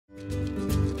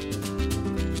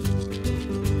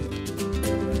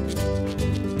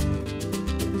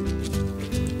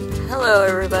Hello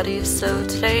everybody, so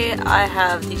today I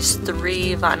have these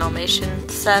 3 Vinylmation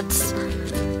sets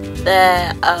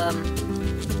that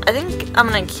I think I'm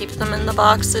going to keep them in the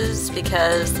boxes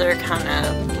because they're kind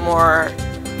of more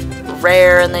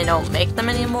rare and they don't make them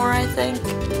anymore, I think.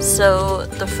 So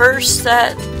the first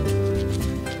set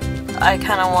I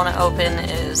kind of want to open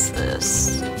is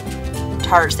this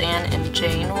Tarzan and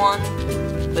Jane one,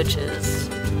 which is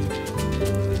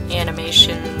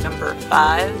animation number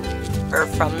 5, or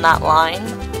from that line.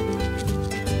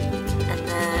 And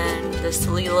then this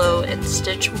Lilo and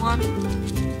Stitch one.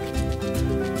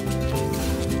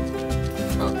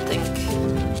 I don't think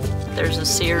there's a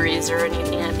series or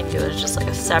anything, I think it was just like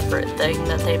a separate thing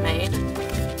that they made.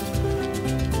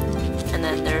 And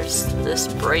then there's this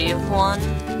Brave one,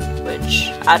 which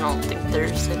I don't think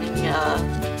there's any,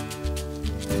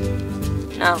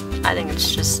 no, I think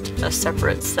it's just a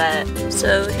separate set.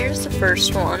 So here's the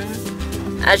first one.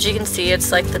 As you can see,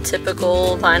 it's like the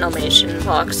typical Vinylmation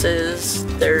boxes.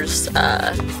 There's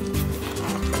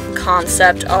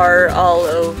concept art all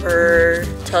over,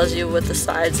 tells you what the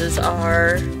sizes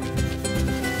are.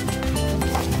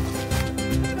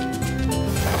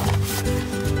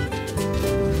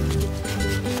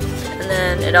 And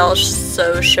then it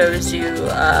also shows you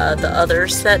the other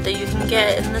set that you can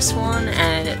get in this one,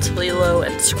 and it's Lilo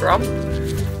and Scrump.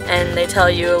 And they tell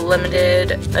you a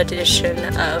limited edition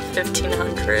of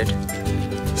 1,500.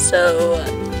 So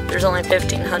there's only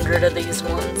 1,500 of these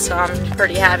ones, so I'm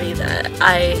pretty happy that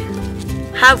I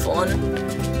have one.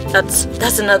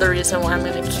 That's another reason why I'm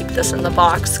going to keep this in the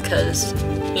box, because,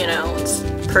 you know, it's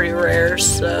pretty rare.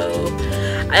 So,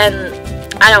 and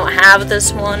I don't have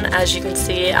this one. As you can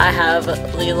see, I have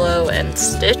Lilo and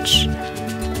Stitch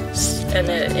in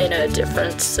a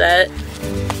different set.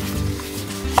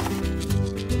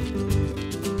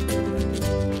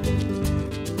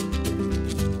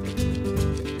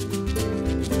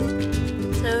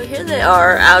 So here they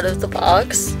are out of the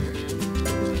box.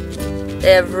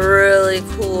 They have really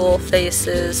cool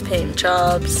faces, paint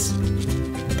jobs.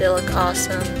 They look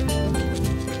awesome.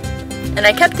 And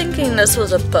I kept thinking this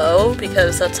was a bow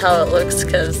because that's how it looks,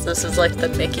 because this is like the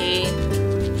Mickey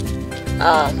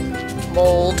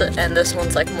mold and this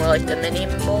one's like more like the Minnie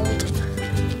mold.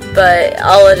 But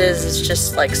all it is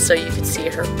just like so you can see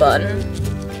her bun.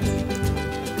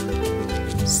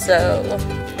 So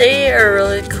they are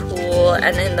really cool,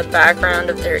 and in the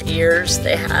background of their ears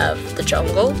they have the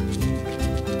jungle.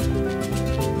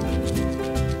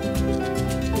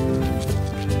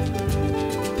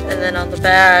 And then on the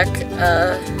back,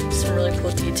 some really cool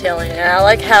detailing. And I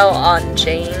like how on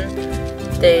Jane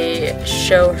they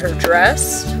show her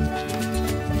dress,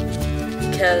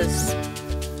 because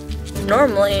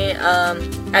normally,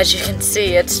 as you can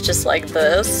see, it's just like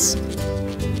this.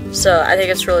 So I think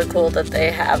it's really cool that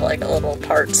they have like a little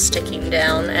part sticking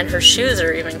down, and her shoes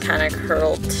are even kind of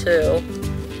curled too.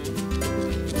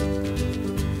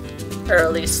 Or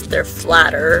at least they're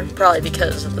flatter, probably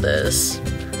because of this.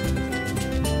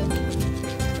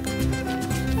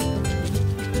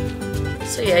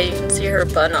 So yeah, you can see her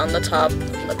bun on the top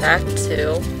and the back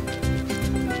too.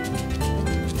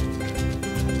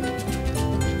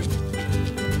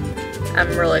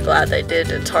 I'm really glad they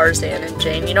did a Tarzan and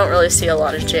Jane. You don't really see a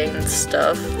lot of Jane's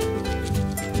stuff.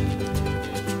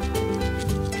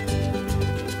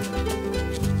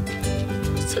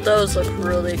 So those look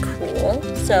really cool.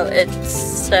 So it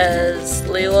says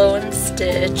Lilo and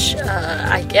Stitch.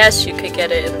 I guess you could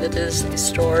get it in the Disney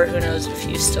store. Who knows if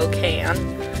you still can.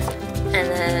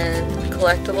 And then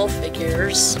collectible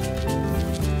figures.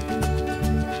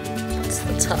 That's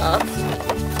the top.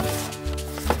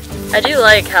 I do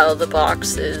like how the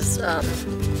box is,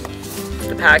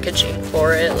 the packaging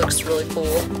for it looks really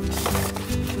cool.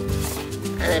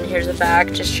 And then here's a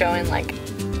back just showing like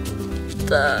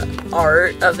the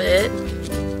art of it.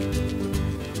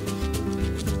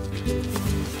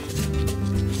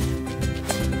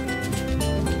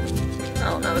 I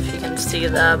don't know if you can see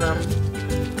that, but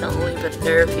I'm gonna leave it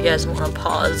there if you guys want to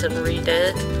pause and read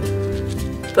it.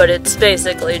 But it's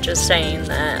basically just saying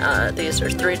that these are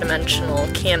 3-dimensional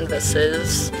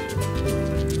canvases,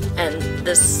 and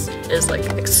this is like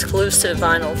exclusive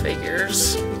vinyl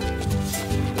figures.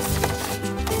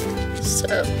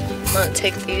 So I'm gonna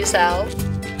take these out.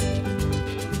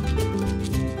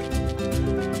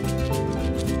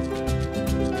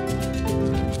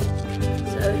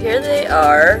 So here they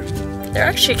are. They're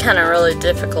actually kind of really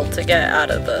difficult to get out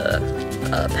of the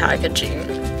packaging.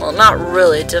 Well, not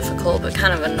really difficult, but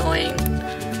kind of annoying.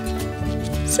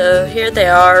 So here they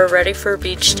are, ready for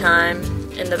beach time.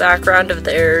 In the background of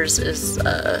theirs is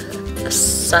a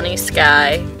sunny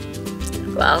sky.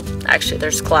 Well, actually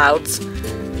there's clouds.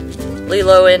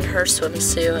 Lilo in her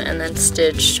swimsuit, and then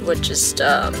Stitch with just,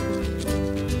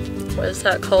 what is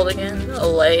that called again? A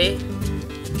lei?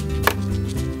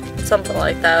 Something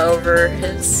like that over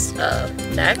his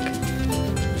neck.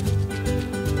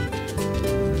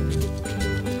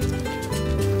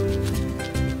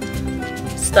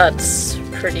 So that's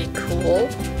pretty cool.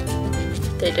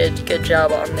 They did a good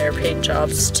job on their paint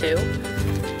jobs too.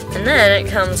 And then it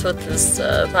comes with this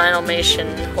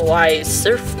Vinylmation Hawaii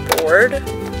surfboard.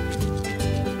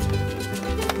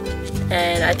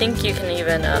 And I think you can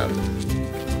even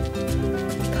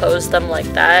pose them like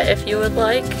that if you would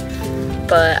like.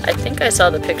 But I think I saw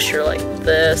the picture like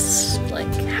this,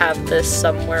 like have this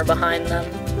somewhere behind them.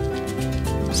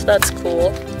 So that's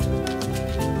cool.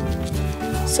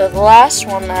 So the last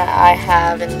one that I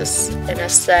have in a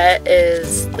set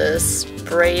is this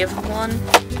Brave one.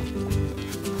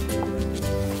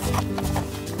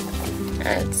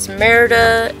 And it's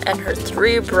Merida and her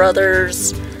 3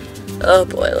 brothers. Oh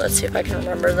boy, let's see if I can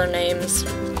remember their names.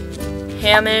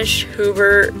 Hamish,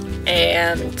 Hubert,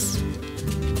 and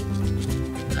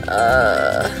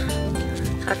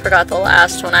I forgot the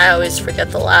last one. I always forget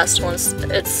the last one.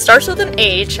 It starts with an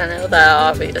H, I know that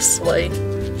obviously.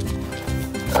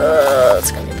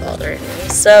 It's gonna be bothering me.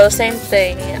 So, same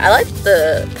thing. I like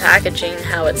the packaging,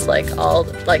 how it's like all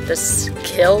like this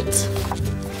kilt,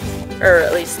 or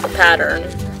at least the pattern.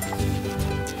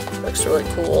 Looks really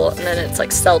cool. And then it's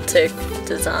like Celtic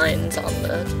designs on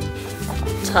the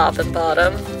top and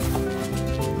bottom.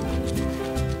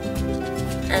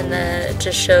 And then it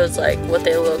just shows like what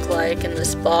they look like in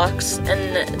this box.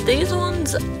 And these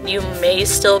ones you may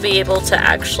still be able to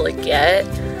actually get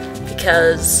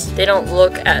because they don't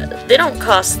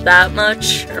cost that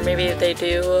much, or maybe they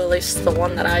do. At least the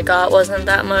one that I got wasn't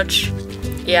that much.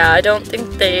 Yeah, I don't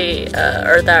think they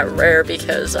are that rare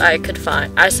because I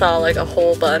saw like a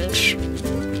whole bunch.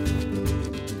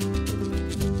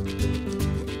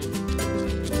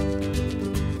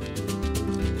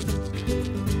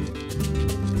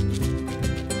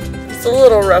 It's a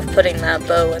little rough putting that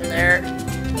bow in there.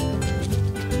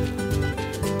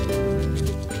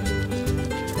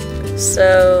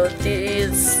 So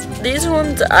these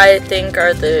ones I think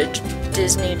are the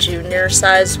Disney Junior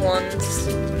size ones,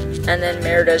 and then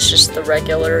Merida's just the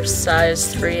regular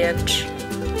size 3-inch.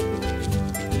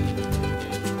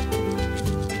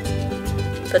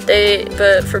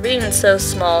 But for being so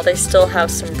small, they still have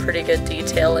some pretty good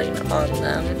detailing on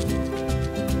them.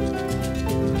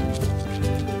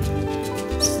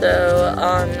 So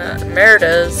on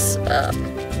Merida's,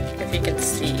 if you can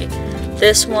see,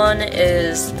 this one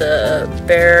is the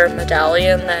bear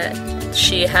medallion that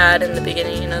she had in the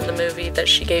beginning of the movie that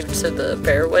she gave to the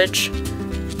bear witch.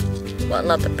 Well,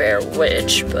 not the bear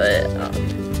witch, but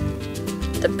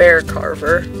the bear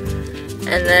carver.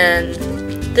 And then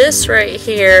this right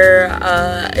here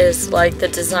is like the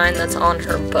design that's on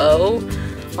her bow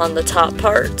on the top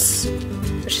parts,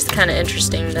 which is kind of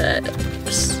interesting that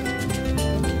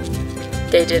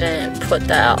they didn't put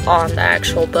that on the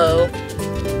actual bow.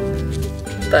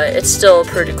 But it's still a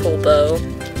pretty cool bow,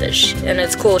 and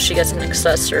it's cool she gets an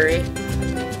accessory.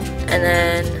 And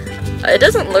then it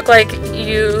doesn't look like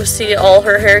you see all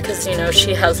her hair because, you know,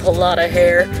 she has a lot of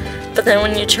hair. But then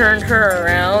when you turn her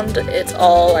around, it's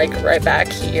all like right back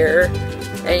here.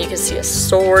 And you can see a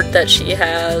sword that she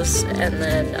has, and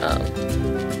then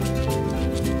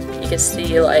you can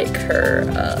see like her,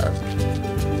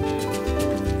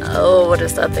 oh, what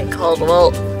is that thing called?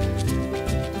 Well,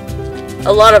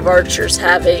 a lot of archers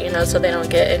have it, you know, so they don't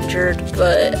get injured,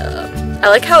 but I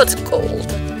like how it's gold.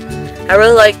 I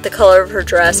really like the color of her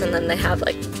dress, and then they have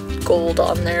like gold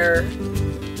on there,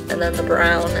 and then the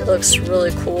brown. It looks really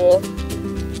cool.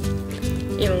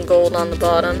 Even gold on the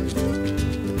bottom.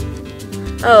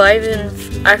 Oh,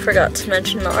 I forgot to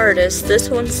mention the artist. This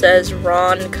one says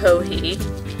Ron Cohey.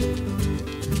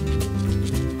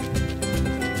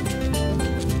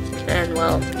 And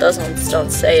well, those ones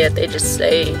don't say it, they just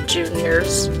say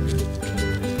juniors.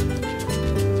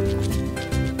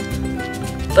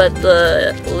 But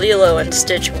the Lilo and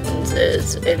Stitch ones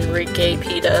is Enrique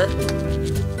Pita.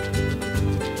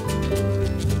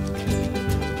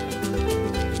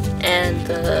 And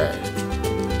the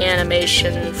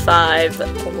Animation 5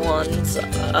 ones,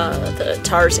 the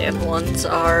Tarzan ones,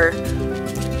 are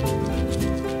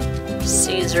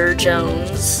Caesar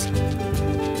Jones,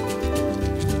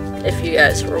 if you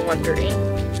guys were wondering.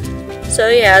 So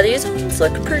yeah, these ones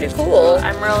look pretty cool.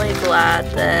 I'm really glad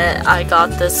that I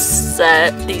got these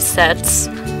sets,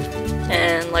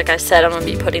 and like I said, I'm gonna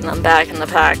be putting them back in the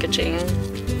packaging.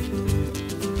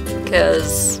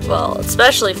 Because, well,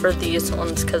 especially for these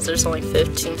ones, because there's only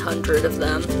 1,500 of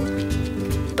them.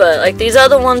 But like these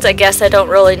other ones, I guess I don't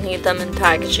really need them in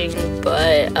packaging,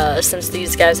 but since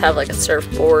these guys have like a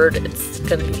surfboard, it's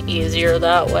gonna be easier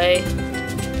that way.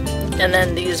 And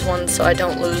then these ones, so I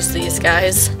don't lose these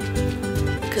guys,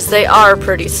 because they are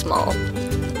pretty small.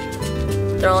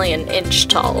 They're only an inch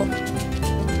tall.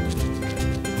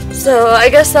 So I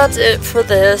guess that's it for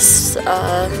this.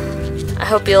 I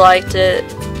hope you liked it.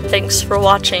 Thanks for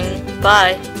watching.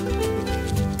 Bye.